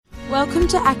Welcome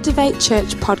to Activate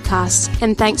Church podcast,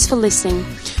 and thanks for listening.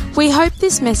 We hope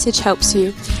this message helps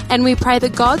you, and we pray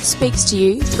that God speaks to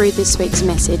you through this week's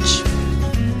message.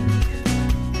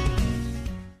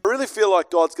 I really feel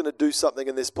like God's going to do something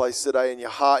in this place today in your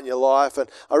heart and your life, and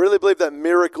I really believe that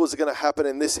miracles are going to happen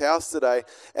in this house today,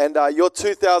 and your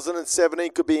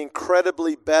 2017 could be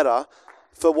incredibly better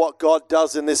for what God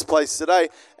does in this place today.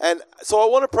 And so I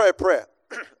want to pray a prayer,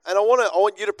 and I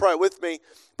want you to pray it with me,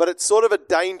 but it's sort of a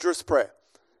dangerous prayer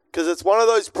because it's one of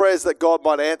those prayers that God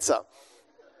might answer.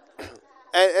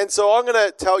 And so I'm going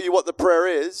to tell you what the prayer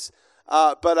is,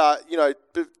 but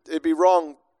it'd be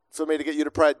wrong for me to get you to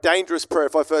pray a dangerous prayer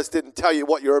if I first didn't tell you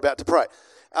what you're about to pray.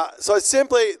 So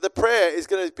simply, the prayer is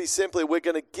going to be simply, we're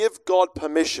going to give God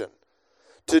permission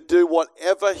to do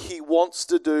whatever He wants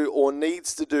to do or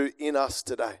needs to do in us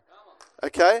today.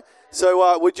 Okay?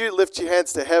 So would you lift your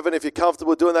hands to heaven if you're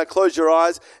comfortable doing that? Close your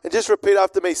eyes and just repeat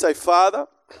after me. Say, Father,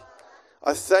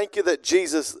 I thank you that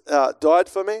Jesus died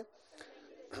for me.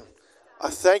 I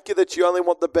thank you that you only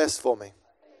want the best for me.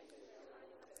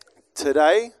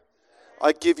 Today,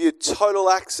 I give you total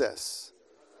access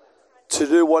to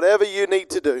do whatever you need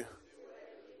to do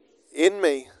in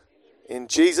me. In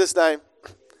Jesus' name,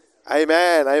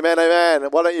 amen, amen, amen.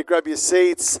 Why don't you grab your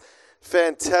seats?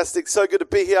 Fantastic. So good to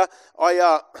be here.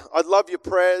 I love your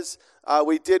prayers.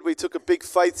 We took a big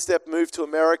faith step, moved to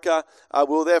America. We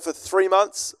were there for 3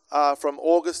 months, from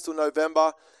August to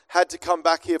November. Had to come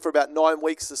back here for about 9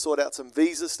 weeks to sort out some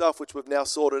visa stuff, which we've now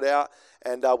sorted out.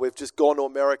 And we've just gone to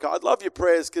America. I'd love your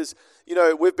prayers because,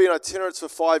 we've been itinerants for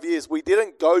 5 years. We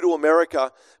didn't go to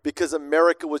America because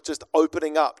America was just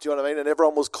opening up. Do you know what I mean? And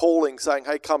everyone was calling, saying,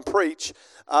 hey, come preach.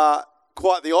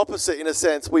 Quite the opposite in a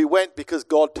sense. We went because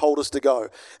God told us to go.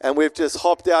 And we've just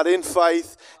hopped out in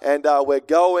faith and we're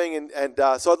going. And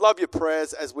so I'd love your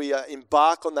prayers as we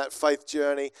embark on that faith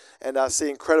journey and see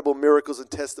incredible miracles and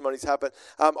testimonies happen.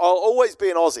 I'll always be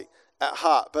an Aussie at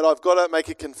heart, but I've got to make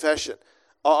a confession.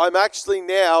 I'm actually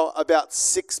now about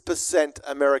 6%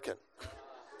 American.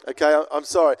 Okay, I'm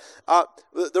sorry.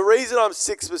 The reason I'm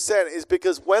 6% is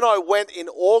because when I went in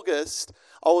August,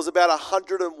 I was about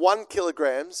 101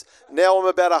 kilograms. Now I'm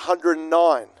about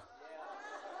 109.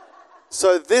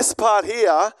 So this part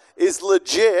here is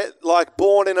legit, like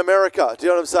born in America. Do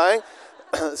you know what I'm saying?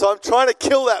 So I'm trying to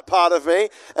kill that part of me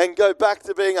and go back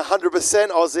to being 100%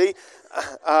 Aussie.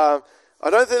 I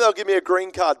don't think they'll give me a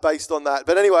green card based on that.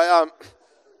 But anyway,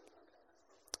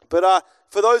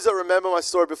 for those that remember my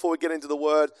story before we get into the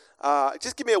word,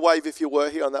 just give me a wave if you were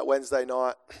here on that Wednesday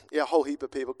night. Yeah, a whole heap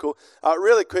of people, cool.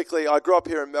 Really quickly, I grew up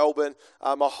here in Melbourne.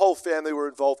 My whole family were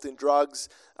involved in drugs.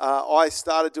 I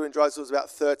started doing drugs when I was about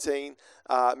 13.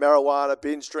 Marijuana,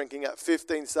 binge drinking at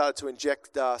 15, started to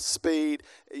inject speed,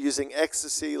 using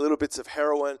ecstasy, little bits of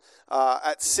heroin.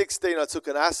 At 16, I took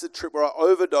an acid trip where I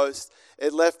overdosed.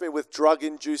 It left me with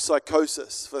drug-induced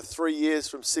psychosis for 3 years,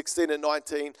 from 16 to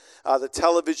 19. The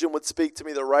television would speak to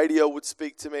me, the radio would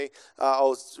speak to me. I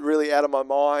was really out of my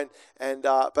mind,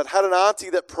 but had an auntie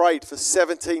that prayed for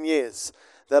 17 years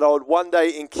that I would one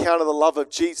day encounter the love of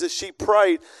Jesus. She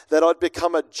prayed that I'd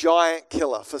become a giant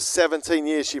killer. For 17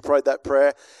 years, she prayed that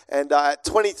prayer. And at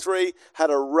 23,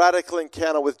 had a radical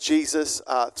encounter with Jesus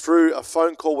through a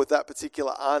phone call with that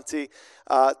particular auntie.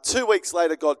 2 weeks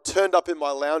later, God turned up in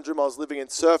my lounge room. I was living in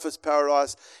Surfers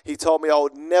Paradise. He told me I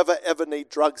would never, ever need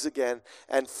drugs again.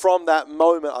 And from that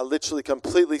moment, I literally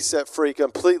completely set free,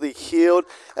 completely healed.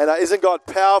 And isn't God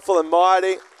powerful and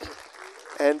mighty?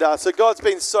 And so God's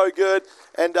been so good.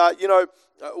 And, I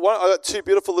got 2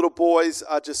 beautiful little boys,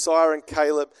 Josiah and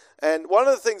Caleb. And one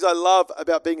of the things I love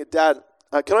about being a dad,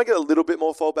 can I get a little bit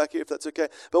more fold back here if that's okay?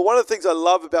 But one of the things I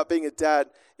love about being a dad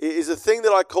is a thing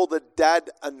that I call the dad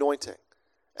anointing.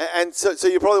 And so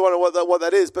you probably wonder what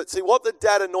that is. But see, what the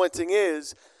dad anointing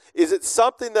is it's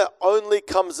something that only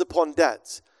comes upon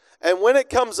dads. And when it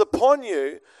comes upon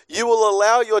you, you will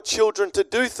allow your children to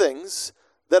do things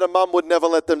that a mum would never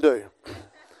let them do.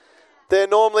 They're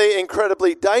normally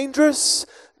incredibly dangerous,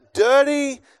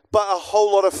 dirty, but a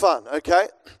whole lot of fun, okay?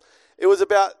 It was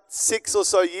about 6 or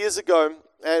so years ago,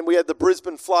 and we had the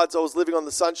Brisbane floods. I was living on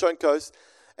the Sunshine Coast,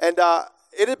 and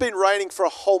it had been raining for a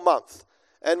whole month.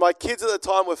 And my kids at the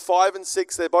time were 5 and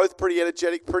 6. They're both pretty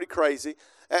energetic, pretty crazy.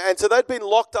 And so they'd been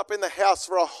locked up in the house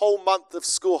for a whole month of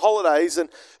school holidays. And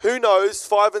who knows,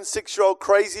 5 and 6-year-old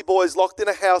crazy boys locked in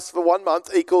a house for 1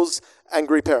 month equals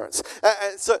angry parents.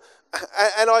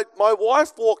 My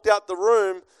wife walked out the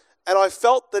room, and I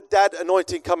felt the dad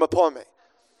anointing come upon me.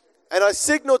 And I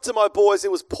signaled to my boys.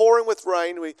 It was pouring with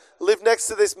rain. We lived next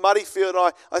to this muddy field.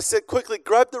 And I said, quickly,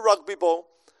 grab the rugby ball.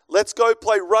 let's go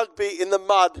play rugby in the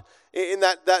mud, in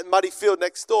that muddy field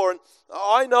next door. And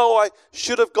I know I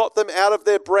should have got them out of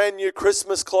their brand new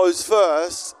Christmas clothes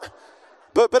first.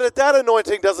 But a dad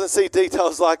anointing doesn't see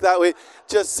details like that. We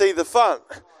just see the fun.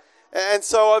 And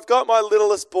so I've got my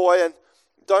littlest boy, and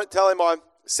don't tell him I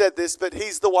said this, but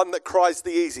he's the one that cries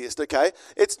the easiest, okay?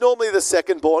 It's normally the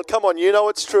second born. Come on, you know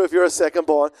it's true if you're a second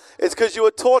born. It's because you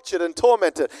were tortured and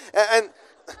tormented.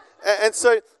 And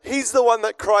so he's the one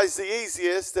that cries the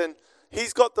easiest, and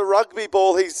he's got the rugby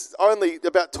ball. He's only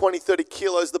about 20, 30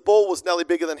 kilos. The ball was nearly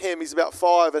bigger than him. He's about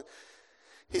 5, and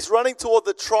he's running toward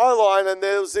the try line, and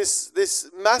there was this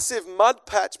massive mud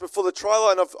patch before the try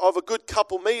line of a good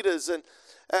couple meters. And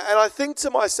I think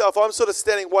to myself, I'm sort of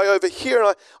standing way over here,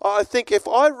 and I think if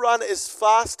I run as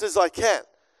fast as I can,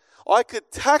 I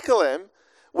could tackle him,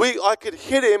 I could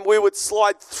hit him, we would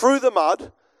slide through the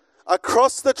mud,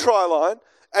 across the try line,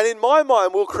 and in my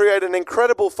mind, we'll create an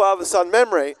incredible father-son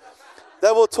memory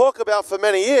that we'll talk about for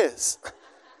many years.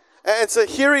 And so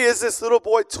here he is, this little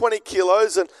boy, 20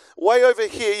 kilos, and way over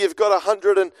here, you've got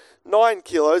 109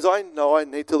 kilos. I know I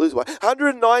need to lose weight.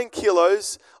 109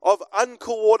 kilos of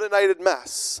uncoordinated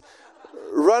mass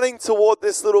running toward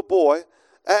this little boy.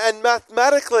 And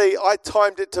mathematically, I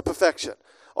timed it to perfection.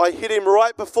 I hit him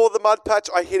right before the mud patch.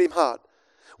 I hit him hard.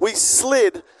 We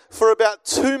slid for about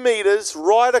 2 meters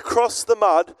right across the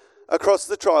mud, across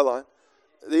the try line.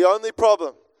 The only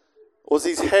problem was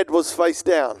his head was face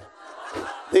down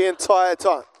the entire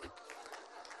time.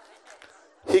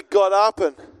 He got up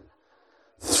and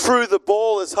threw the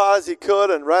ball as hard as he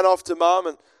could and ran off to mum.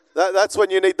 And that's when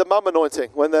you need the mum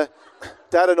anointing, when the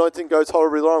dad anointing goes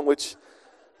horribly wrong, which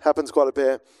happens quite a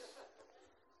bit.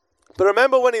 But I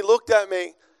remember when he looked at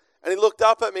me, and he looked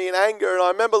up at me in anger, and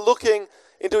I remember looking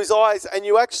into his eyes, and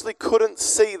you actually couldn't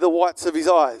see the whites of his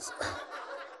eyes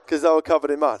because they were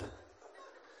covered in mud.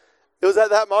 It was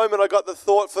at that moment I got the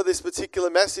thought for this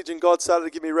particular message, and God started to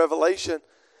give me revelation.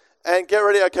 And get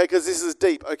ready, okay, because this is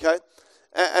deep, okay?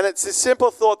 And it's this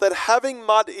simple thought that having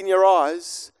mud in your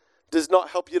eyes does not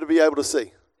help you to be able to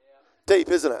see. Deep,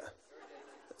 isn't it?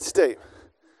 It's deep.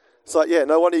 It's like, yeah,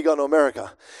 no wonder you got to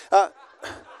America.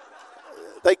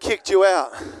 They kicked you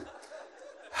out.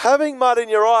 Having mud in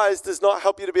your eyes does not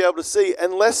help you to be able to see,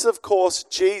 unless, of course,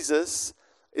 Jesus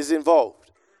is involved.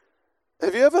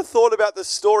 Have you ever thought about the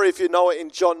story, if you know it, in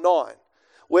John 9,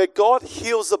 where God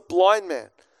heals a blind man?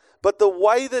 But the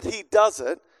way that he does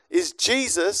it is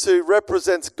Jesus, who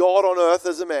represents God on earth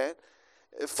as a man,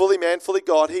 fully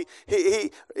God,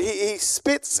 he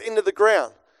spits into the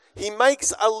ground. He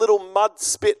makes a little mud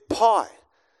spit pie.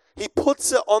 He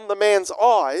puts it on the man's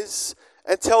eyes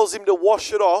and tells him to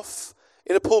wash it off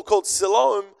in a pool called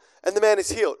Siloam, and the man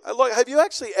is healed. Like, have you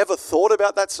actually ever thought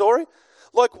about that story?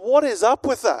 Like, what is up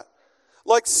with that?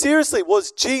 Like, seriously,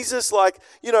 was Jesus like,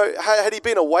 had he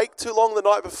been awake too long the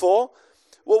night before?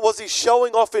 Well, was he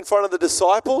showing off in front of the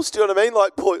disciples? Do you know what I mean?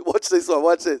 Like, boy, watch this one,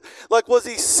 watch this. Like, was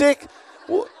he sick?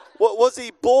 Was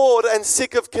he bored and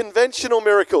sick of conventional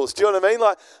miracles? Do you know what I mean?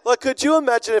 Like, could you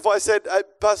imagine if I said, hey,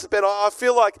 Pastor Ben, I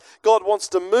feel like God wants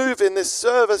to move in this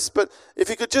service, but if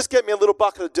you could just get me a little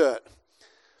bucket of dirt.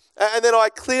 And then I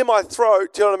clear my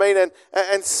throat, do you know what I mean,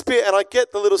 and spit, and I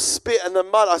get the little spit and the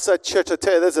mud. I say, church, I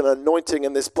tell you, there's an anointing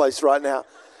in this place right now.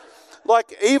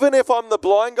 Like, even if I'm the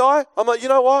blind guy, I'm like, you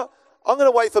know what? I'm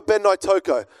going to wait for Ben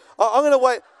Naitoko. I'm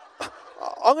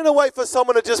going to wait for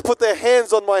someone to just put their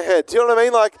hands on my head. Do you know what I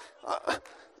mean? Like,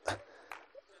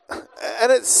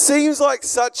 and it seems like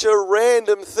such a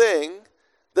random thing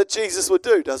that Jesus would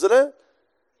do, doesn't it?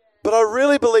 But I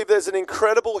really believe there's an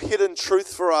incredible hidden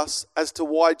truth for us as to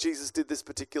why Jesus did this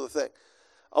particular thing.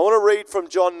 I want to read from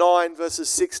John 9, verses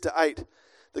 6 to 8.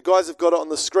 The guys have got it on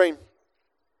the screen.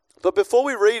 But before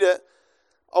we read it,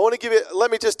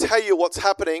 let me just tell you what's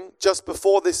happening just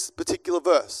before this particular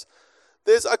verse.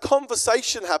 There's a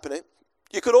conversation happening.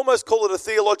 You could almost call it a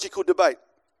theological debate.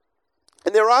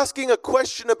 And they're asking a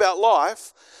question about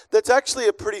life that's actually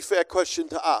a pretty fair question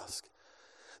to ask.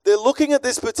 They're looking at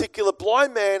this particular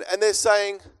blind man and they're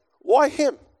saying, why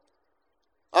him?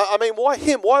 I mean, why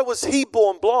him? Why was he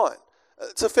born blind?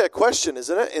 It's a fair question,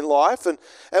 isn't it, in life? And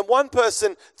one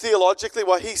person, theologically,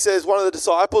 he says, one of the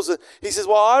disciples, he says,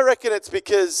 well, I reckon it's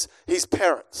because his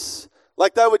parents,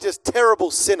 like they were just terrible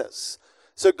sinners.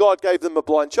 So God gave them a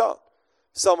blind child.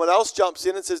 Someone else jumps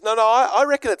in and says, no, I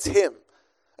reckon it's him.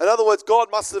 In other words, God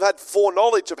must have had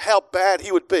foreknowledge of how bad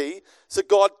he would be, so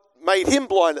God made him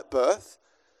blind at birth.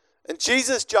 And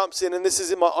Jesus jumps in, and this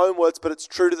is in my own words, but it's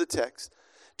true to the text.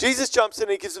 Jesus jumps in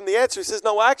and he gives him the answer. He says,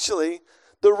 no, actually,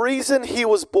 the reason he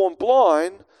was born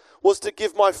blind was to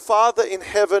give my Father in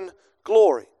heaven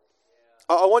glory.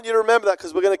 I want you to remember that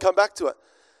because we're going to come back to it.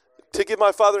 to give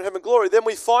my Father in heaven glory, then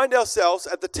we find ourselves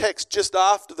at the text just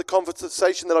after the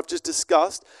conversation that I've just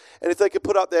discussed. And if they could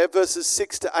put up there, verses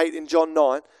 6 to 8 in John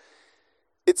 9,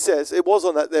 it says, it was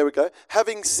on that, there we go.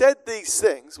 Having said these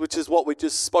things, which is what we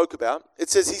just spoke about, it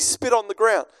says he spit on the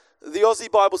ground. The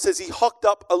Aussie Bible says he hocked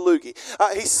up a loogie.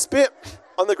 He spit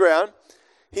on the ground.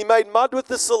 He made mud with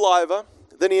the saliva.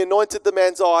 Then he anointed the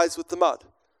man's eyes with the mud.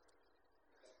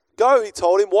 Go, he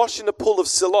told him, wash in the pool of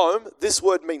Siloam. This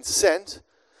word means sent.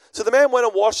 So the man went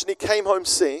and washed and he came home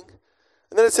seeing.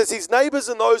 And then it says his neighbors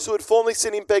and those who had formerly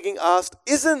seen him begging asked,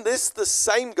 isn't this the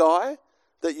same guy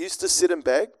that used to sit and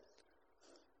beg?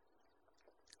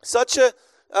 Such a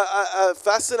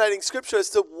fascinating scripture as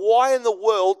to why in the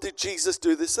world did Jesus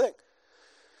do this thing.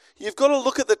 You've got to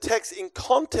look at the text in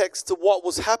context to what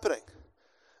was happening.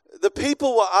 The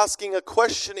people were asking a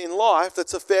question in life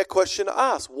that's a fair question to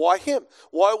ask. Why him?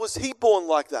 Why was he born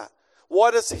like that?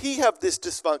 Why does he have this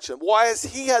dysfunction? Why has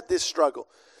he had this struggle?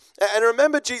 And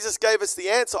remember, Jesus gave us the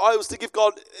answer. I was to give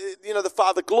God, the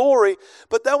Father glory,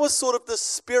 but that was sort of the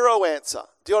Spiro answer.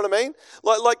 Do you know what I mean?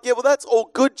 Yeah, well, that's all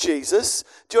good, Jesus.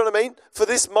 Do you know what I mean? For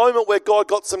this moment where God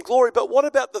got some glory, but what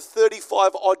about the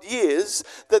 35 odd years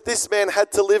that this man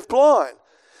had to live blind?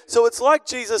 So it's like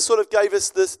Jesus sort of gave us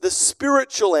the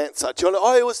spiritual answer. Do you know?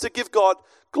 I was to give God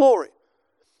glory.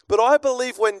 But I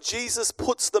believe when Jesus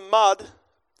puts the mud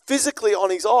physically on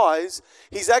his eyes,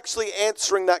 he's actually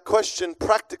answering that question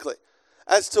practically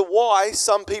as to why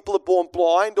some people are born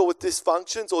blind or with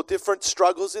dysfunctions or different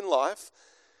struggles in life.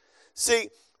 See,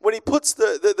 when he puts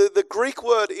the Greek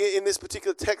word in this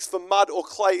particular text for mud or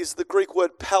clay is the Greek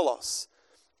word pelos.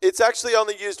 It's actually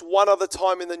only used one other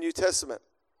time in the New Testament.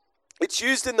 It's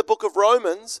used in the book of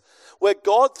Romans where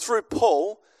God through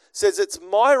Paul says it's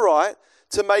my right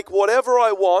to make whatever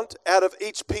I want out of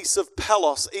each piece of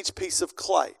pelos, each piece of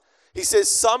clay. He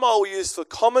says some I will use for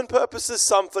common purposes,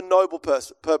 some for noble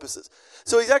purposes.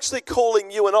 So he's actually calling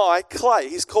you and I clay.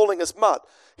 He's calling us mud.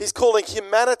 He's calling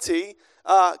humanity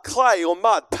clay or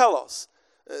mud, pelos.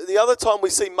 The other time we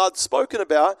see mud spoken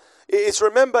about is,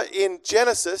 remember, in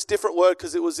Genesis, different word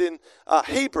because it was in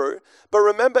Hebrew, but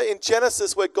remember in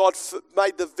Genesis where God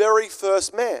made the very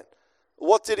first man.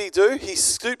 What did he do? He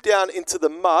stooped down into the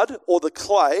mud or the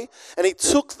clay and he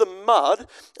took the mud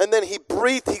and then he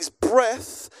breathed his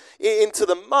breath into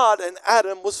the mud and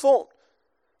Adam was formed.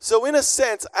 So in a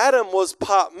sense, Adam was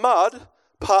part mud,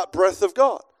 part breath of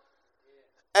God.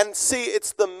 And see,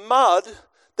 it's the mud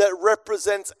that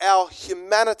represents our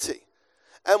humanity.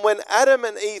 And when Adam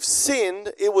and Eve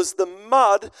sinned, it was the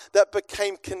mud that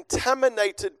became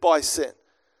contaminated by sin.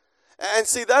 And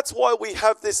see, that's why we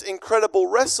have this incredible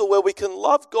wrestle where we can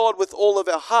love God with all of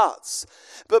our hearts.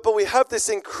 But we have this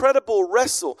incredible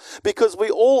wrestle because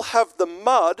we all have the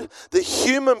mud, the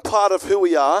human part of who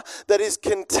we are, that is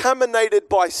contaminated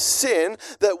by sin,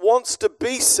 that wants to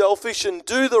be selfish and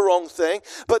do the wrong thing.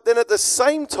 But then at the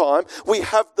same time, we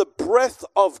have the breath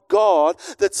of God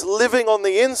that's living on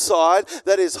the inside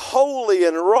that is holy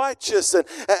and righteous and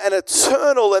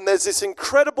eternal. And there's this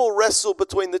incredible wrestle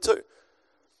between the two.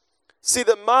 See,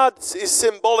 the mud is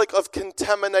symbolic of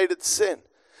contaminated sin.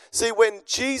 See, when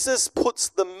Jesus puts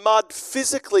the mud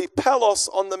physically, pelos,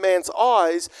 on the man's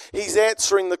eyes, he's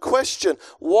answering the question,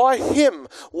 why him?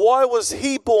 Why was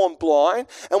he born blind?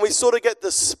 And we sort of get the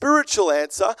spiritual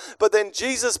answer, but then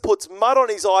Jesus puts mud on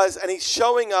his eyes and he's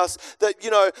showing us that,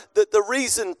 that the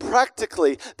reason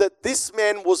practically that this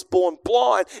man was born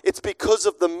blind, it's because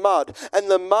of the mud.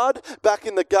 And the mud back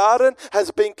in the garden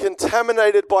has been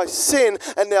contaminated by sin,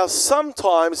 and now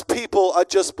sometimes people are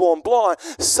just born blind.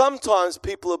 Sometimes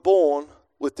people are born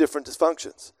with different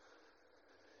dysfunctions.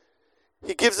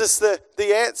 He gives us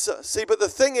the answer. See, but the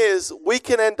thing is, we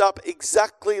can end up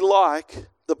exactly like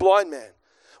the blind man,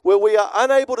 where we are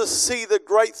unable to see the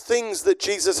great things that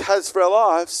Jesus has for our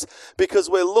lives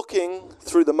because we're looking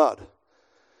through the mud.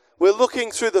 We're looking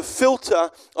through the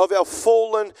filter of our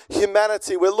fallen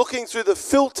humanity. We're looking through the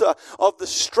filter of the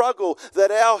struggle that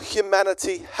our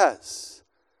humanity has.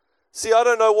 See, I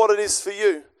don't know what it is for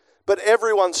you, but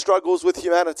everyone struggles with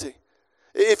humanity.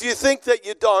 If you think that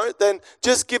you don't, then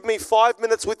just give me 5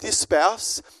 minutes with your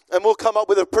spouse and we'll come up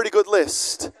with a pretty good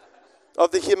list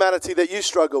of the humanity that you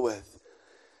struggle with.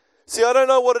 See, I don't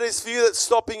know what it is for you that's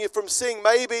stopping you from seeing.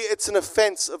 Maybe it's an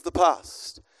offense of the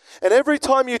past. And every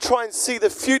time you try and see the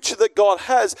future that God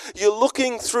has, you're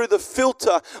looking through the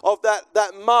filter of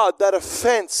that mud, that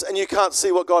offense, and you can't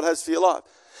see what God has for your life.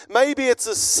 Maybe it's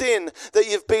a sin that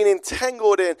you've been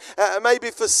entangled in, maybe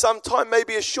for some time,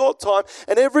 maybe a short time.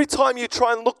 And every time you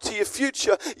try and look to your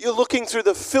future, you're looking through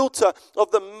the filter of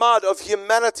the mud of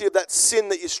humanity, of that sin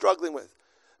that you're struggling with.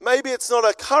 Maybe it's not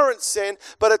a current sin,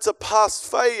 but it's a past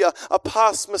failure, a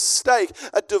past mistake,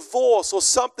 a divorce, or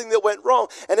something that went wrong.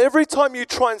 And every time you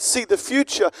try and see the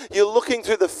future, you're looking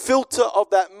through the filter of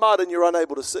that mud and you're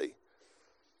unable to see.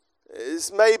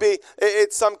 Maybe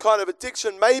it's some kind of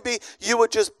addiction. Maybe you were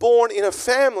just born in a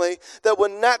family that were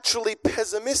naturally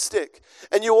pessimistic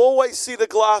and you always see the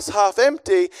glass half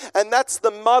empty, and that's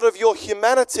the mud of your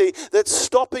humanity that's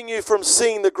stopping you from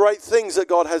seeing the great things that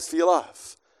God has for your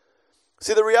life.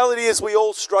 See, the reality is we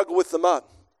all struggle with the mud.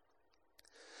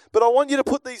 But I want you to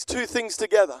put these two things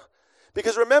together,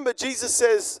 because remember, Jesus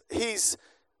says his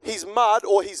mud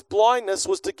or his blindness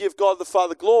was to give God the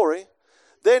Father glory.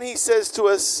 Then he says to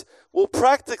us, well,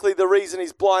 practically the reason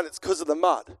he's blind, it's because of the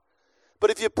mud. But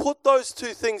if you put those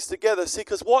two things together, see,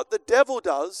 because what the devil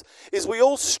does is we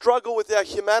all struggle with our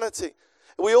humanity.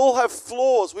 We all have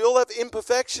flaws. We all have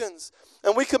imperfections.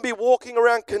 And we can be walking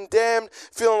around condemned,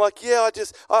 feeling like, yeah,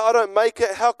 I don't make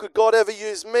it. How could God ever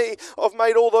use me? I've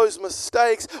made all those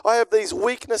mistakes. I have these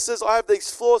weaknesses. I have these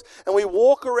flaws. And we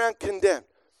walk around condemned.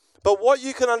 But what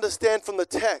you can understand from the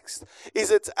text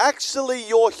is it's actually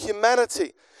your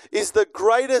humanity is the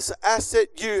greatest asset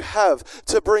you have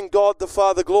to bring God the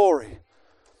Father glory.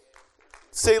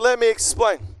 See, let me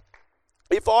explain.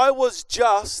 If I was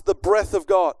just the breath of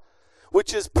God,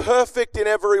 which is perfect in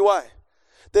every way,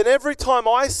 then every time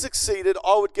I succeeded,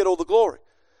 I would get all the glory.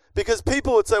 Because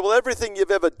people would say, well, everything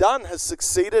you've ever done has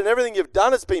succeeded and everything you've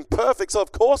done has been perfect, so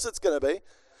of course it's going to be.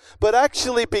 But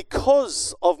actually,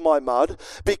 because of my mud,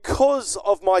 because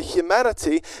of my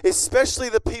humanity, especially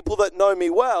the people that know me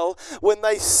well, when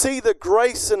they see the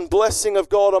grace and blessing of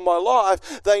God on my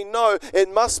life, they know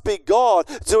it must be God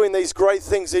doing these great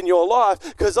things in your life,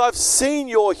 because I've seen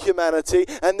your humanity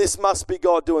and this must be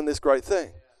God doing this great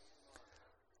thing.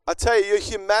 I tell you, your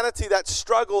humanity, that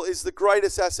struggle is the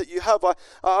greatest asset you have.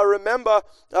 I remember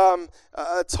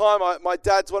a time, one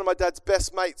of my dad's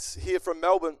best mates here from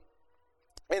Melbourne,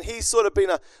 and he's sort of been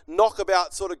a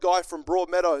knockabout sort of guy from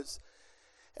Broadmeadows.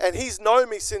 And he's known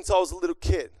me since I was a little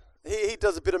kid. He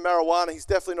does a bit of marijuana. He's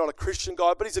definitely not a Christian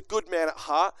guy, but he's a good man at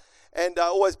heart and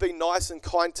always been nice and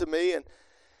kind to me.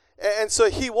 And so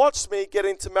he watched me get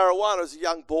into marijuana as a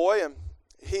young boy, and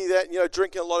he then,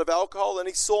 drinking a lot of alcohol. And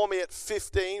he saw me at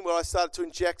 15 where I started to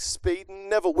inject speed,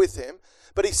 never with him.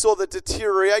 But he saw the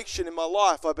deterioration in my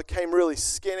life. I became really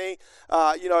skinny,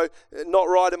 not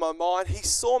right in my mind. He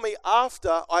saw me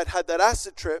after I'd had that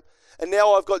acid trip, and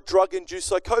now I've got drug-induced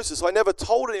psychosis. I never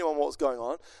told anyone what was going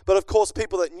on, but of course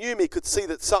people that knew me could see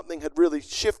that something had really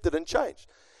shifted and changed.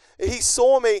 He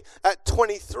saw me at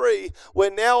 23, where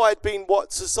now I'd been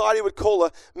what society would call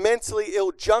a mentally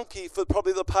ill junkie for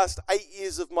probably the past 8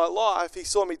 years of my life. He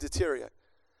saw me deteriorate.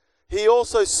 He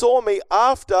also saw me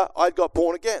after I'd got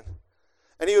born again.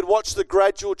 And he would watch the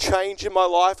gradual change in my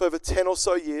life over 10 or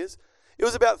so years. It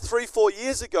was about 3-4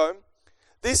 years ago.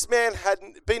 This man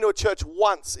hadn't been to a church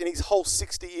once in his whole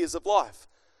 60 years of life.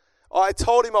 I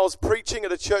told him I was preaching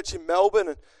at a church in Melbourne,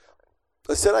 and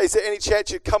I said, hey, is there any chance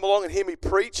you'd come along and hear me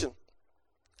preach? And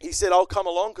he said, I'll come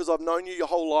along because I've known you your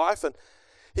whole life. And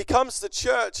he comes to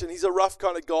church, and he's a rough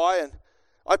kind of guy, and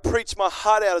I preach my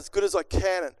heart out as good as I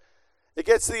can. And it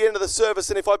gets to the end of the service,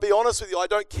 and if I be honest with you, I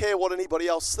don't care what anybody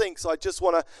else thinks. I just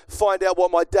want to find out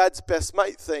what my dad's best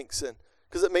mate thinks, and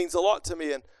because it means a lot to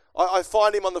me. And I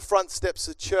find him on the front steps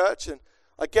of church, and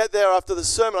I get there after the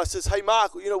sermon. I says, hey,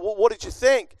 Mark, what did you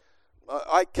think?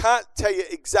 I can't tell you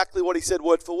exactly what he said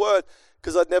word for word,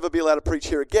 because I'd never be allowed to preach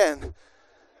here again.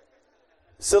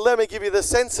 So let me give you the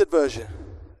censored version.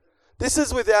 This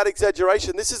is without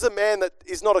exaggeration. This is a man that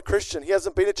is not a Christian. He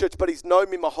hasn't been to church, but he's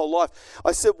known me my whole life.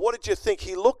 I said, what did you think?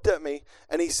 He looked at me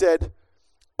and he said,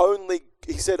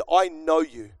 I know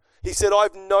you. He said,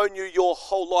 I've known you your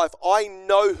whole life. I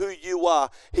know who you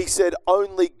are. He said,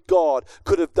 only God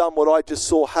could have done what I just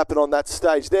saw happen on that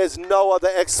stage. There's no other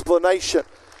explanation.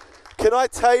 Can I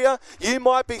tell you, you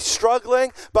might be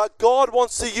struggling, but God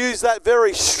wants to use that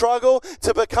very struggle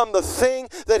to become the thing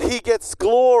that he gets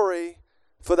glory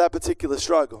for that particular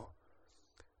struggle.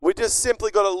 We just simply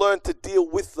got to learn to deal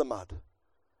with the mud.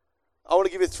 I want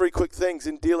to give you 3 quick things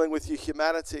in dealing with your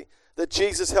humanity that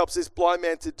Jesus helps this blind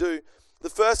man to do. The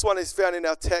first one is found in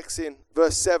our text in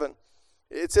verse 7.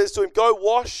 It says to him, go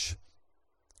wash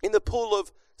in the pool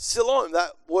of Siloam.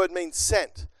 That word means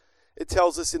sent. It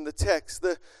tells us in the text.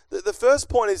 The first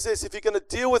point is this: if you're going to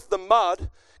deal with the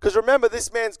mud, because remember,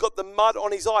 this man's got the mud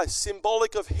on his eyes,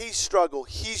 symbolic of his struggle,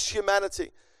 his humanity.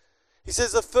 He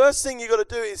says the first thing you got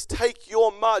to do is take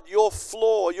your mud, your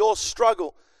flaw, your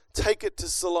struggle, take it to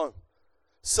Siloam.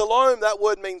 Siloam, that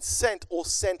word means sent or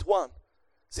sent one.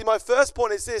 See, my first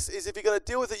point is this, is if you're going to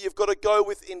deal with it, you've got to go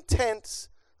with intent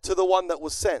to the one that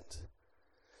was sent.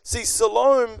 See,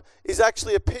 Siloam is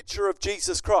actually a picture of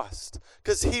Jesus Christ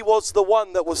because he was the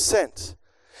one that was sent.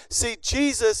 See,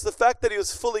 Jesus, the fact that he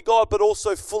was fully God but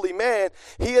also fully man,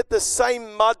 he had the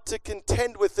same mud to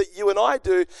contend with that you and I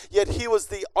do, yet he was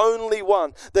the only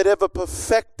one that ever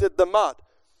perfected the mud.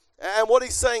 And what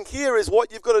he's saying here is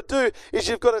what you've got to do is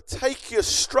you've got to take your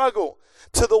struggle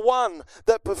to the one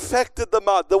that perfected the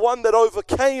mud, the one that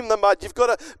overcame the mud. You've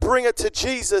got to bring it to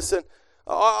Jesus. And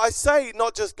I say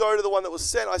not just go to the one that was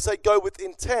sent, I say go with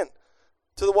intent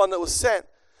to the one that was sent.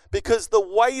 Because the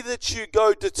way that you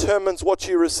go determines what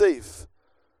you receive.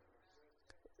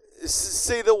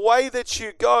 See, the way that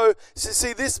you go,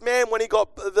 see this man when he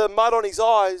got the mud on his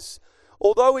eyes,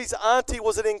 although his auntie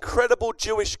was an incredible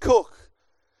Jewish cook,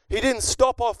 he didn't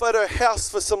stop off at her house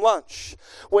for some lunch.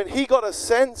 When he got a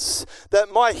sense that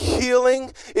my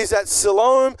healing is at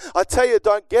Siloam, I tell you,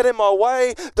 don't get in my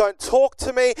way. Don't talk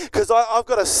to me because I've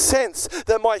got a sense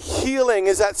that my healing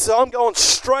is at Siloam. I'm going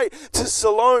straight to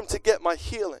Siloam to get my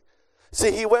healing.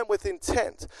 See, he went with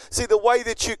intent. See, the way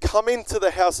that you come into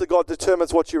the house of God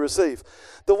determines what you receive.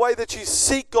 The way that you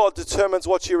seek God determines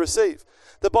what you receive.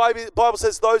 The Bible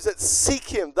says those that seek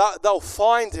him, they'll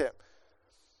find him.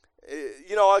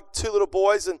 You know, I have 2 little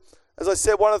boys, and as I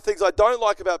said, one of the things I don't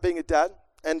like about being a dad,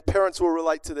 and parents will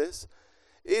relate to this,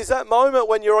 is that moment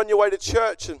when you're on your way to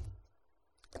church, and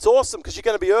it's awesome because you're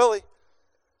going to be early.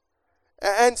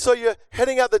 And so you're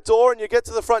heading out the door, and you get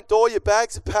to the front door, your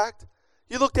bags are packed.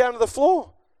 You look down to the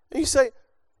floor, and you say,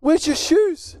 "Where's your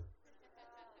shoes?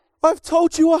 I've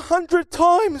told you 100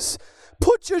 times,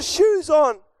 put your shoes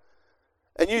on."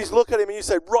 And you look at him and you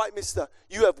say, "Right, mister,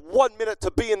 you have 1 minute to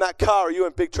be in that car or you're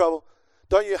in big trouble."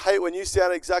 Don't you hate when you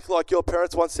sounded exactly like your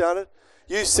parents once sounded?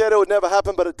 You said it would never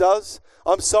happen, but it does.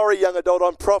 I'm sorry, young adult,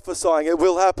 I'm prophesying. It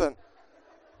will happen.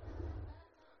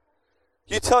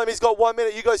 You tell him he's got 1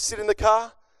 minute, you go sit in the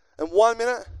car, and 1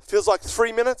 minute feels like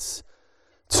 3 minutes.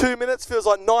 2 minutes feels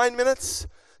like 9 minutes.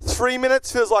 3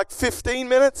 minutes feels like 15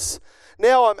 minutes.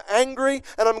 Now I'm angry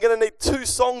and I'm going to need 2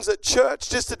 songs at church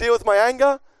just to deal with my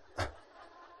anger.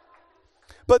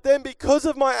 But then because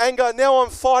of my anger, now I'm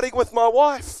fighting with my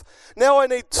wife. Now I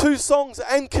need 2 songs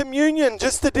and communion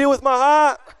just to deal with my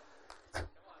heart.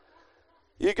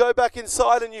 You go back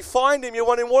inside and you find him. You're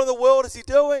wondering, what in the world is he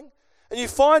doing? And you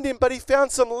find him, but he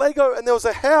found some Lego and there was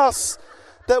a house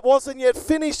that wasn't yet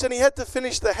finished and he had to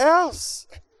finish the house.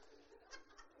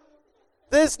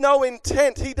 There's no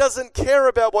intent. He doesn't care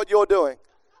about what you're doing.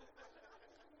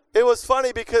 It was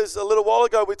funny because a little while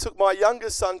ago we took my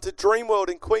youngest son to Dreamworld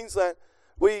in Queensland.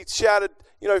 We shouted,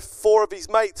 4 of his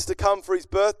mates to come for his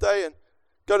birthday and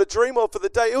go to Dreamworld for the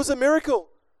day. It was a miracle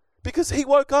because he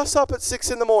woke us up at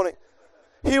 6 a.m.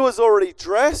 He was already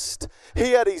dressed.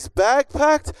 He had his bag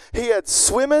packed. He had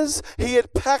swimmers. He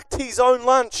had packed his own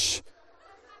lunch.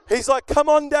 He's like, "Come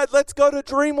on, Dad, let's go to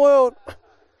Dreamworld."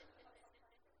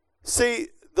 See,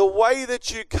 the way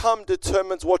that you come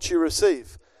determines what you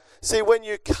receive. See, when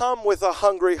you come with a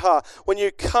hungry heart, when you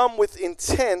come with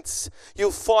intent, you'll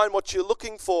find what you're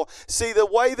looking for. See, the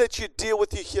way that you deal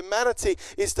with your humanity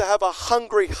is to have a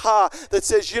hungry heart that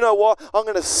says, "You know what? I'm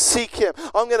going to seek him.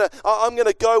 I'm going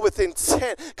to go with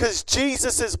intent because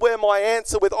Jesus is where my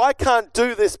answer with. I can't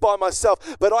do this by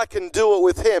myself, but I can do it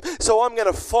with him. So I'm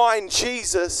going to find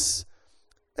Jesus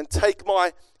and take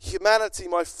my humanity,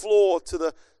 my flaw to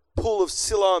the pool of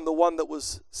Siloam, the one that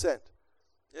was sent."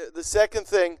 The second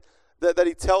thing that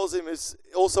he tells him is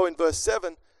also in verse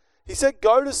 7. He said,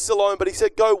 "Go to Siloam," but he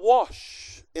said, "Go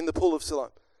wash in the pool of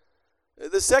Siloam."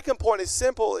 The second point is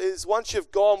simple, is once you've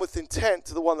gone with intent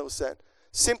to the one that was sent,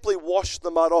 simply wash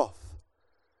the mud off.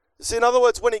 See, in other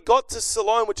words, when he got to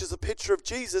Siloam, which is a picture of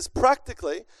Jesus,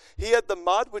 practically, he had the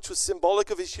mud, which was symbolic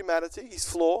of his humanity, his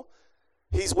flaw,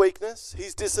 his weakness,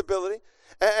 his disability.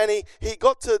 And he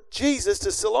got to Jesus,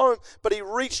 to Siloam, but he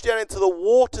reached down into the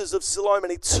waters of Siloam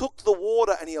and he took the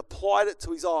water and he applied it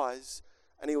to his eyes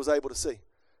and he was able to see.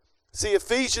 See,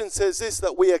 Ephesians says this,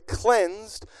 that we are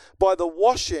cleansed by the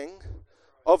washing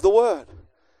of the word.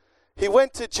 He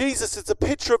went to Jesus. It's a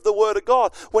picture of the word of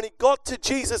God. When he got to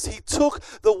Jesus, he took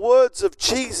the words of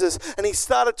Jesus and he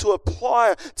started to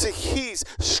apply it to his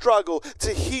struggle,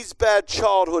 to his bad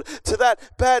childhood, to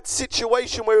that bad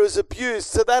situation where he was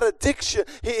abused, to that addiction.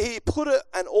 He put it,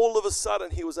 and all of a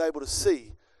sudden he was able to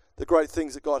see the great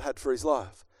things that God had for his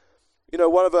life.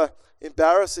 One of a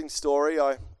embarrassing story,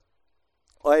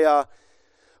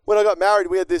 when I got married,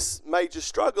 we had this major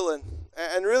struggle,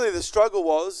 and really the struggle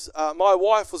was my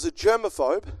wife was a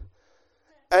germaphobe,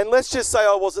 and let's just say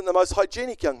I wasn't the most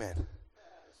hygienic young man.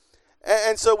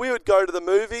 And so we would go to the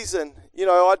movies, and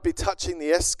I'd be touching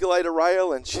the escalator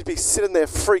rail and she'd be sitting there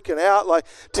freaking out like,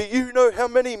 do you know how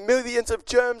many millions of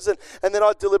germs? And then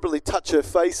I'd deliberately touch her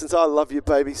face and say, I love you,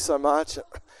 baby, so much.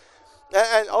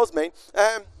 And I was mean.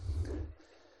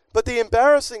 But the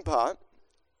embarrassing part,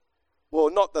 well,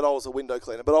 not that I was a window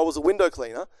cleaner, but I was a window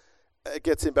cleaner. It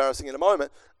gets embarrassing in a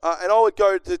moment. And I would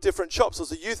go to different shops. I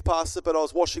was a youth pastor, but I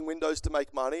was washing windows to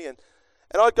make money. And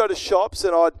I'd go to shops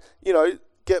and I'd,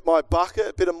 get my bucket,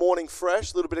 a bit of Morning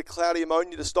Fresh, a little bit of cloudy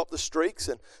ammonia to stop the streaks,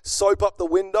 and soap up the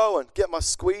window and get my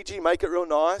squeegee, make it real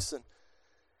nice.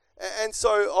 And so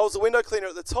I was a window cleaner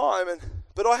at the time,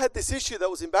 but I had this issue that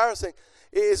was embarrassing.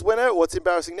 What's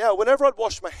embarrassing now, whenever I'd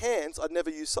wash my hands, I'd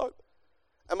never use soap.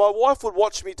 And my wife would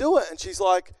watch me do it, and she's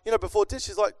like, before dish,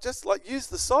 she's like, just like use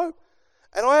the soap.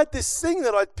 And I had this thing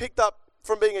that I'd picked up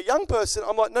from being a young person.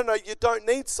 I'm like, no, you don't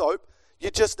need soap. You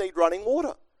just need running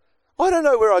water. I don't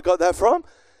know where I got that from.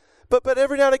 But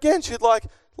every now and again, she'd like,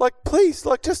 please,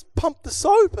 just pump the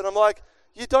soap. And I'm like,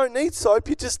 you don't need soap.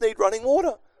 You just need running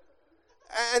water.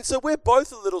 And so we're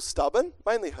both a little stubborn,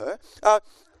 mainly her.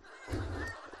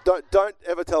 Don't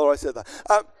ever tell her I said that.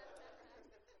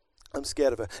 I'm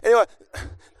scared of her. Anyway,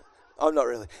 I'm not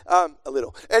really. A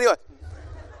little. Anyway.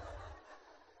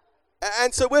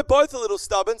 And so we're both a little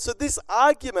stubborn. So this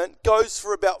argument goes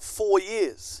for about 4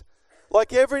 years.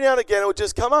 Like every now and again, it would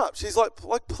just come up. She's like,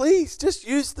 please, just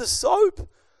use the soap.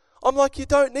 I'm like, you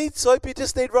don't need soap. You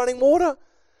just need running water.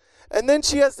 And then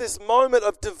she has this moment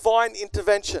of divine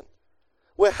intervention.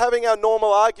 We're having our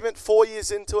normal argument 4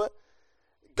 years into it.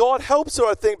 God helps her,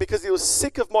 I think, because he was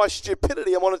sick of my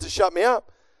stupidity and wanted to shut me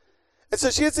up. And so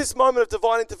she has this moment of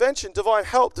divine intervention, divine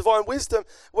help, divine wisdom,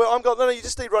 where I'm going, no, you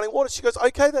just need running water. She goes,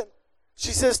 okay then.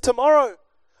 She says, tomorrow,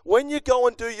 when you go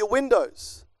and do your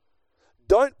windows,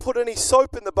 don't put any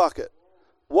soap in the bucket.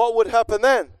 What would happen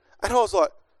then? And I was like,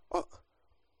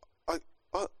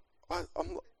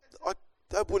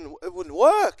 it wouldn't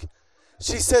work.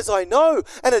 She says, I know,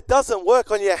 and it doesn't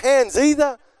work on your hands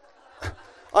either.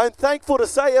 I'm thankful to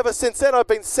say ever since then I've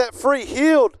been set free,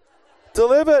 healed,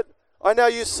 delivered. I now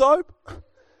use soap.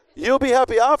 You'll be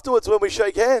happy afterwards when we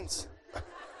shake hands.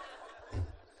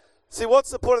 See,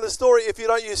 what's the point of the story? If you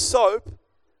don't use soap,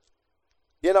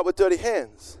 you end up with dirty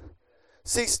hands.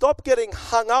 See, stop getting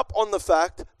hung up on the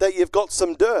fact that you've got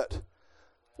some dirt.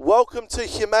 Welcome to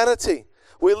humanity.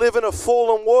 We live in a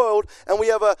fallen world and we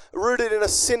have rooted in a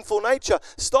sinful nature.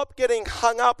 Stop getting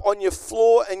hung up on your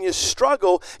flaw and your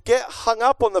struggle. Get hung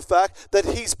up on the fact that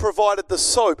he's provided the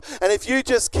soap. And if you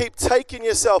just keep taking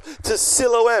yourself to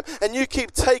Siloam and you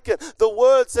keep taking the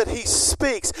words that he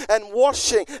speaks and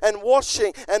washing and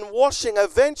washing and washing,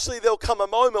 eventually there'll come a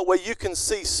moment where you can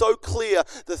see so clear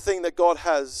the thing that God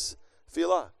has for your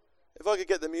life. If I could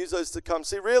get the musos to come.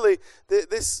 See, really,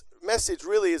 this message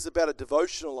really is about a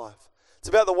devotional life. It's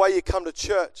about the way you come to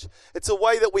church. It's a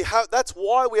way that we have, that's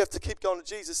why we have to keep going to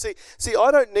Jesus. See,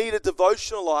 I don't need a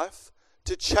devotional life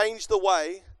to change the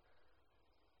way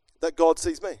that God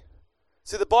sees me.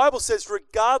 See, the Bible says,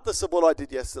 regardless of what I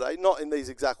did yesterday, not in these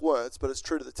exact words, but it's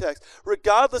true to the text,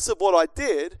 regardless of what I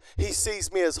did, he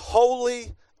sees me as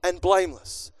holy and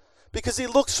blameless because he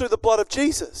looks through the blood of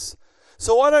Jesus.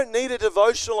 So I don't need a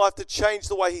devotional life to change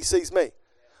the way he sees me.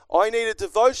 I need a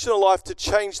devotional life to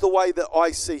change the way that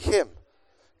I see him.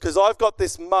 Because I've got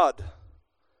this mud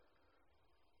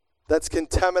that's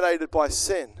contaminated by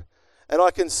sin. And I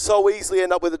can so easily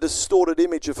end up with a distorted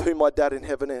image of who my dad in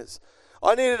heaven is.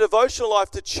 I need a devotional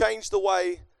life to change the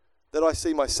way that I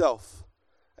see myself.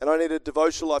 And I need a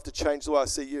devotional life to change the way I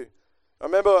see you. I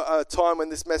remember a time when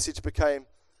this message became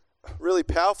really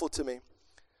powerful to me.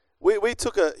 We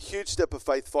took a huge step of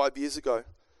faith 5 years ago.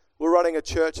 We're running a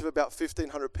church of about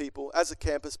 1,500 people as a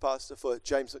campus pastor for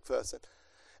James McPherson.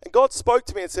 And God spoke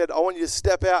to me and said, I want you to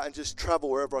step out and just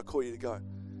travel wherever I call you to go.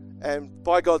 And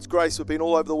by God's grace, we've been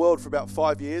all over the world for about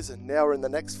 5 years, and now we're in the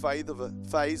next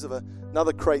phase of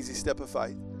another crazy step of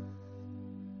faith.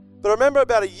 But I remember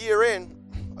about a year in,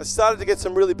 I started to get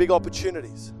some really big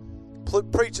opportunities.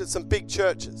 Preach at some big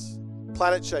churches,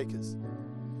 Planet Shakers.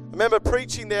 I remember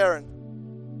preaching there, and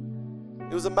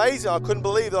it was amazing. I couldn't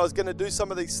believe that I was going to do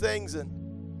some of these things.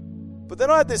 But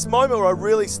then I had this moment where I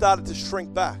really started to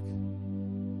shrink back.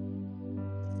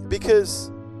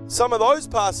 Because some of those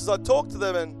pastors, I'd talk to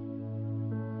them,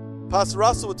 and Pastor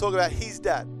Russell would talk about his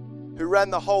dad, who ran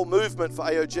the whole movement for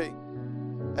AOG.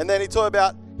 And then he'd talk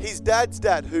about his dad's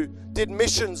dad, who did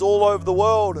missions all over the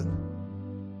world.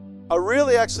 And I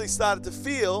really actually started to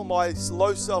feel my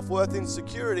low self-worth,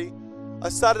 insecurity. I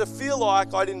started to feel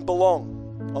like I didn't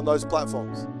belong on those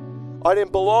platforms. I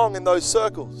didn't belong in those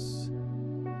circles.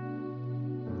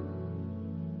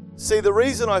 See, the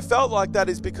reason I felt like that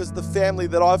is because of the family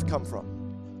that I've come from.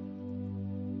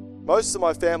 Most of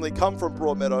my family come from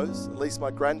Broadmeadows, at least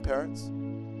my grandparents.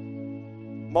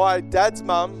 My dad's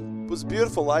mum was a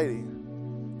beautiful lady,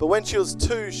 but when she was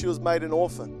 2, she was made an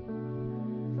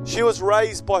orphan. She was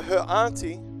raised by her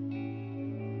auntie,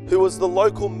 who was the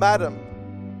local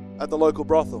madam at the local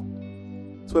brothel.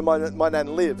 It's where my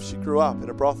nan lived. She grew up in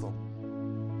a brothel.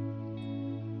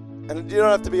 And you don't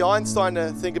have to be Einstein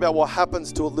to think about what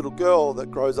happens to a little girl that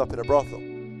grows up in a brothel.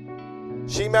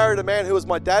 She married a man who was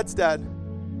my dad's dad,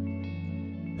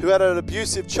 who had an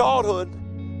abusive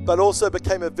childhood, but also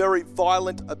became a very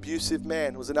violent, abusive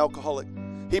man, was an alcoholic.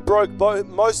 He broke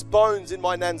most bones in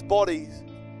my nan's body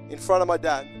in front of my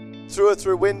dad, threw her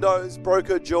through windows, broke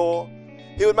her jaw.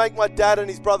 He would make my dad and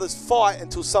his brothers fight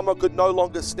until someone could no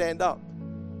longer stand up.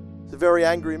 He's a very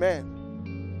angry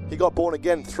man. He got born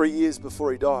again 3 years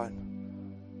before he died.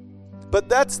 But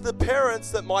that's the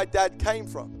parents that my dad came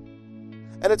from.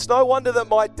 And it's no wonder that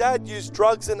my dad used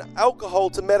drugs and alcohol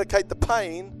to medicate the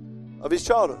pain of his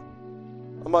childhood.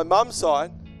 On my mum's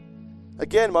side,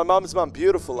 again, my mum's mum,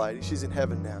 beautiful lady, she's in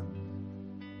heaven now.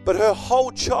 But her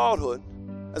whole childhood,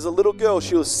 as a little girl,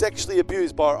 she was sexually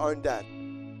abused by her own dad.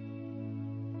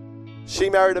 She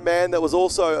married a man that was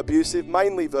also abusive,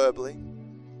 mainly verbally,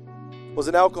 was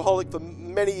an alcoholic for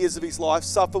many years of his life,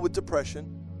 suffered with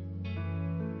depression.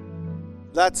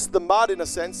 That's the mud, in a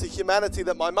sense, the humanity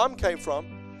that my mum came from.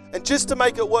 And just to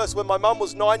make it worse, when my mum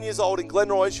was 9 years old in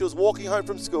Glenroy, she was walking home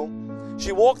from school.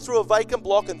 She walked through a vacant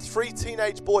block and 3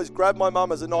 teenage boys grabbed my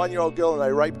mum as a 9-year-old girl and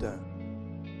they raped her.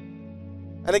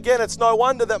 And again, it's no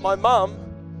wonder that my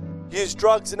mum used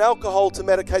drugs and alcohol to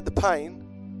medicate the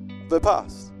pain of her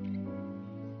past.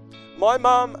 My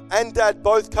mum and dad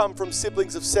both come from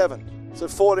siblings of 7, so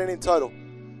 14 in total.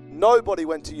 Nobody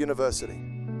went to university.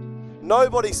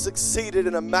 Nobody succeeded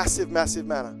in a massive, massive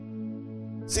manner.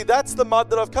 See, that's the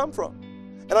mud that I've come from.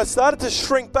 And I started to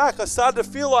shrink back. I started to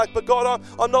feel like, but God,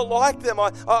 I'm not like them.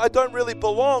 I don't really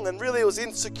belong. And really it was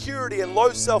insecurity and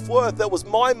low self-worth that was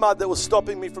my mud that was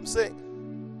stopping me from seeing.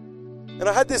 And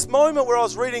I had this moment where I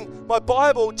was reading my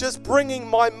Bible, just bringing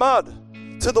my mud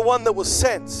to the one that was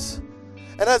sent.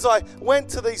 And as I went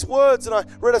to these words and I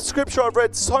read a scripture I've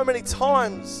read so many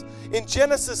times in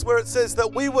Genesis where it says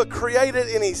that we were created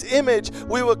in His image,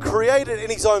 we were created in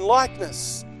His own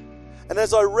likeness. And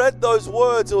as I read those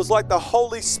words, it was like the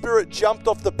Holy Spirit jumped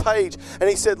off the page and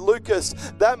He said, Lucas,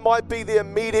 that might be the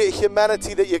immediate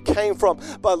humanity that you came from,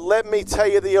 but let me tell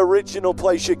you the original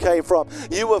place you came from.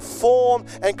 You were formed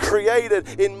and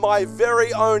created in my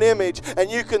very own image,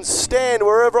 and you can stand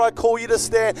wherever I call you to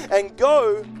stand and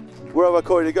go wherever I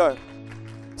call you to go.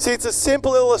 See, it's a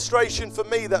simple illustration for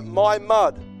me that my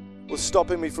mud was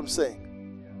stopping me from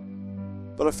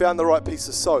seeing. But I found the right piece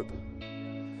of soap.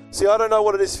 See, I don't know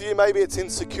what it is for you. Maybe it's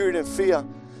insecurity and fear.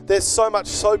 There's so much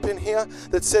soap in here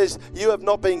that says you have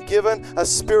not been given a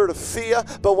spirit of fear,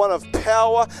 but one of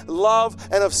power, love,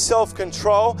 and of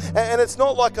self-control. And it's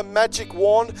not like a magic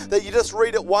wand that you just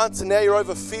read it once and now you're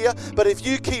over fear. But if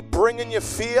you keep bringing your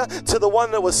fear to the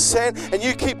one that was sent, and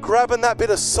you keep grabbing that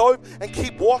bit of soap and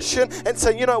keep washing and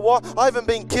saying, you know what, I haven't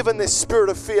been given this spirit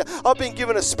of fear. I've been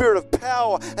given a spirit of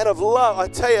power and of love. I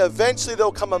tell you, eventually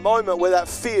there'll come a moment where that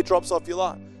fear drops off your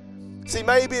life. See,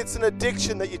 maybe it's an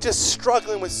addiction that you're just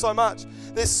struggling with so much.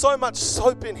 There's so much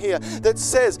soap in here that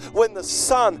says when the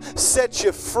Son sets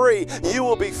you free, you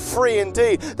will be free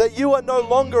indeed. That you are no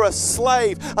longer a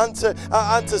slave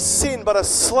unto sin, but a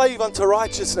slave unto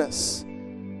righteousness.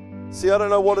 See, I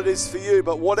don't know what it is for you,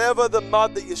 but whatever the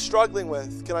mud that you're struggling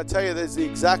with, can I tell you there's the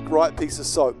exact right piece of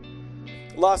soap.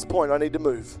 Last point, I need to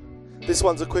move. This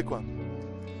one's a quick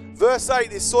one. Verse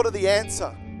 8 is sort of the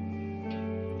answer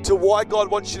to why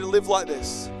God wants you to live like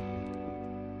this.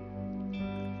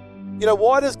 You know,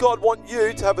 why does God want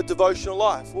you to have a devotional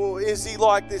life? Well, is He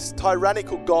like this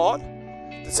tyrannical God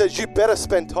that says, you better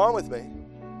spend time with me?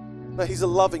 No, He's a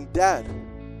loving dad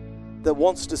that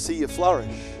wants to see you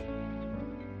flourish.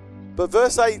 But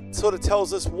verse 8 sort of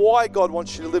tells us why God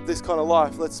wants you to live this kind of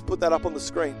life. Let's put that up on the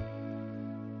screen.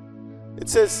 It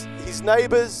says, His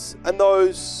neighbors and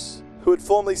those who had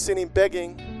formerly seen Him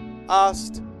begging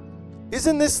asked,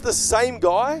 isn't this the same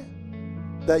guy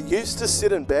that used to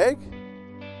sit and beg?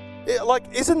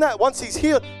 Isn't that, once he's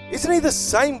healed, isn't he the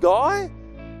same guy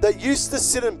that used to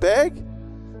sit and beg?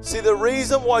 See, the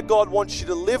reason why God wants you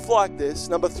to live like this,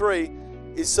 number 3,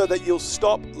 is so that you'll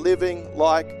stop living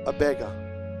like a beggar.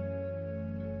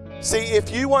 See,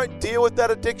 if you won't deal with that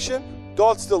addiction,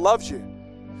 God still loves you,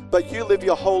 but you live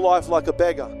your whole life like a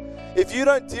beggar. if you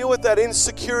don't deal with that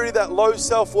insecurity, that low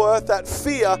self-worth, that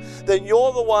fear, then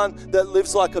you're the one that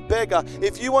lives like a beggar.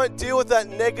 If you won't deal with that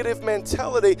negative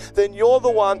mentality, then you're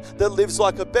the one that lives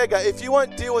like a beggar. If you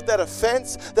won't deal with that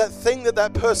offense, that thing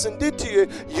that person did to you,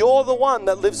 you're the one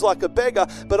that lives like a beggar.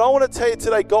 But I want to tell you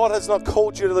today, God has not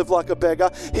called you to live like a beggar.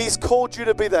 He's called you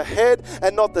to be the head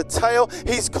and not the tail.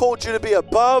 He's called you to be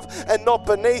above and not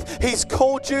beneath. He's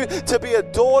called you to be a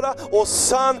daughter or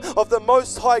son of the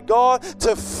Most High God,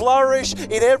 to flourish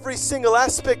in every single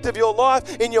aspect of your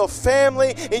life, in your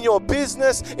family, in your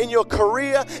business, in your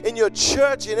career, in your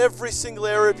church, in every single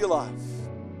area of your life.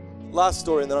 Last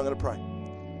story, and then I'm going to pray.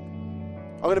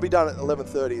 I'm going to be done at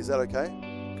 11:30. Is that okay?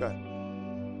 Okay.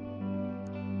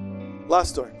 Last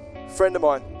story. A friend of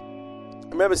mine. I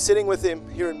remember sitting with him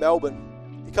here in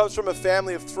Melbourne. He comes from a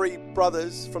family of 3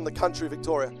 brothers from the country,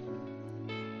 Victoria.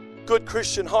 Good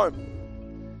Christian home.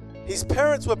 His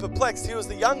parents were perplexed. He was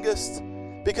the youngest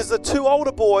because the 2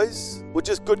 older boys were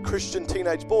just good Christian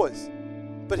teenage boys.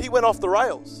 But he went off the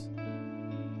rails.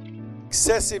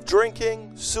 Excessive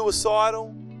drinking,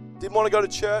 suicidal, didn't want to go to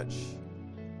church.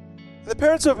 And the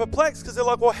parents were perplexed because they're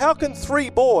like, well, how can 3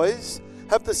 boys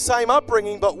have the same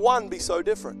upbringing but one be so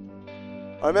different?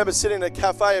 I remember sitting in a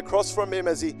cafe across from him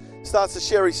as he starts to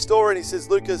share his story, and he says,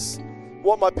 Lucas,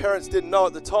 what my parents didn't know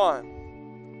at the time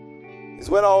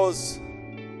is when I was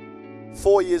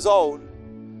 4 years old,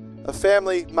 a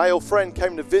family male friend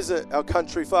came to visit our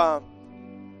country farm,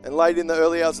 and late in the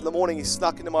early hours of the morning, he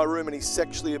snuck into my room and he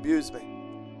sexually abused me.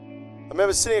 I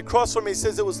remember sitting across from him, he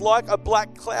says, it was like a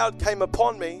black cloud came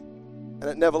upon me and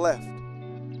it never left.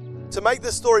 To make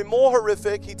the story more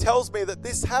horrific, he tells me that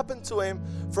this happened to him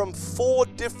from 4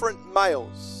 different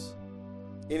males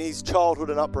in his childhood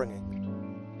and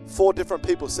upbringing. 4 different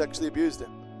people sexually abused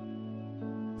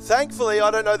him. Thankfully,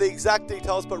 I don't know the exact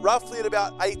details, but roughly at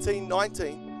about 18,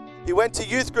 19, he went to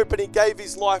youth group and he gave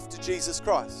his life to Jesus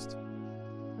Christ.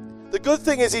 The good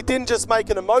thing is he didn't just make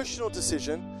an emotional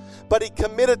decision, but he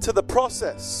committed to the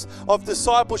process of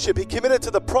discipleship. He committed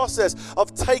to the process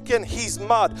of taking his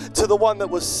mud to the one that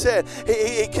was said.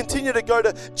 He continued to go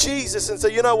to Jesus and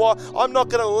say, you know what? I'm not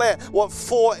going to let what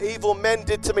 4 evil men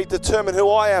did to me determine who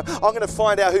I am. I'm going to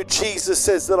find out who Jesus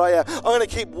says that I am. I'm going to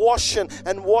keep washing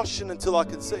and washing until I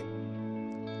can see.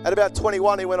 At about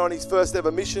 21, he went on his first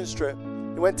ever missions trip.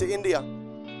 He went to India.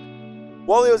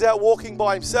 While he was out walking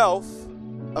by himself,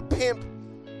 a pimp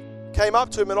came up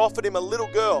to him and offered him a little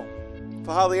girl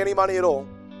for hardly any money at all.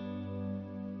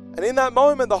 And in that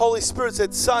moment, the Holy Spirit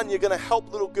said, son, you're going to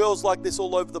help little girls like this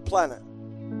all over the planet.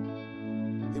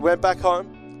 He went back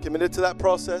home, committed to that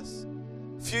process.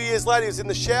 A few years later, he was in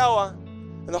the shower,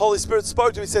 and the Holy Spirit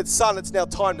spoke to him. He said, son, it's now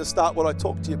time to start what I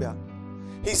talked to you about.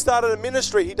 He started a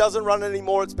ministry. He doesn't run it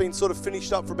anymore. It's been sort of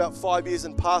finished up for about 5 years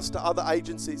and passed to other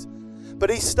agencies.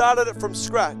 But he started it from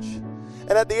scratch.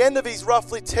 And at the end of his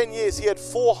roughly 10 years, he had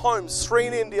 4 homes, 3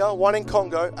 in India, 1 in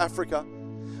Congo, Africa,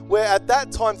 where at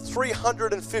that time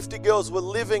 350 girls were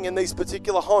living in these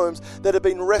particular homes that had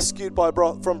been rescued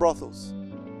from brothels.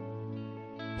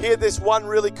 He had this one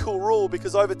really cool rule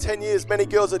because over 10 years, many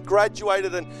girls had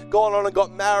graduated and gone on and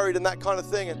got married and that kind of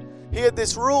thing. And he had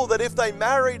this rule that if they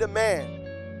married a man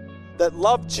that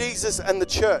loved Jesus and the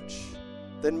church,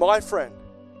 then my friend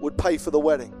would pay for the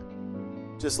wedding,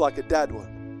 just like a dad would.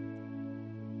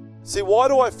 See, why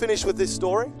do I finish with this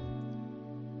story?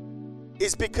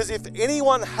 Is because if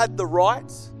anyone had the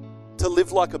right to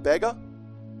live like a beggar,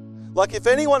 like if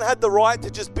anyone had the right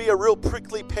to just be a real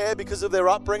prickly pear because of their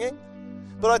upbringing,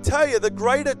 but I tell you, the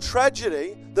greater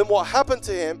tragedy than what happened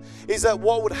to him is that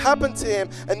what would happen to him,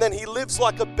 and then he lives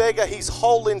like a beggar his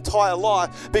whole entire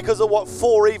life because of what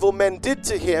 4 evil men did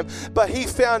to him. But he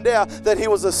found out that he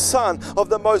was a son of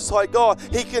the Most High God.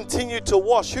 He continued to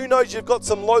wash. Who knows, you've got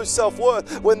some low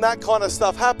self-worth when that kind of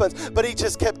stuff happens. But he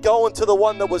just kept going to the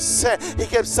one that was sent. He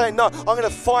kept saying, no, I'm going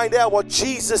to find out what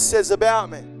Jesus says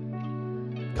about me.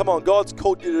 Come on, God's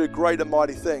called you to do great and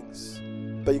mighty things,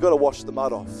 but you've got to wash the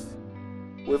mud off.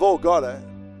 We've all got it.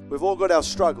 We've all got our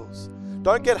struggles.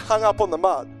 Don't get hung up on the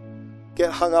mud. Get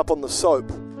hung up on the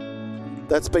soap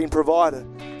that's been provided.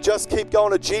 Just keep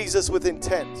going to Jesus with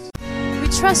intent. We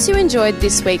trust you enjoyed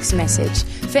this week's message.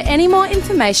 For any more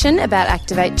information about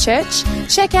Activate Church,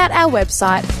 check out our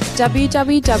website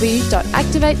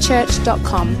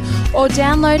www.activatechurch.com or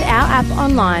download our app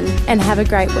online, and have a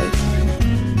great week.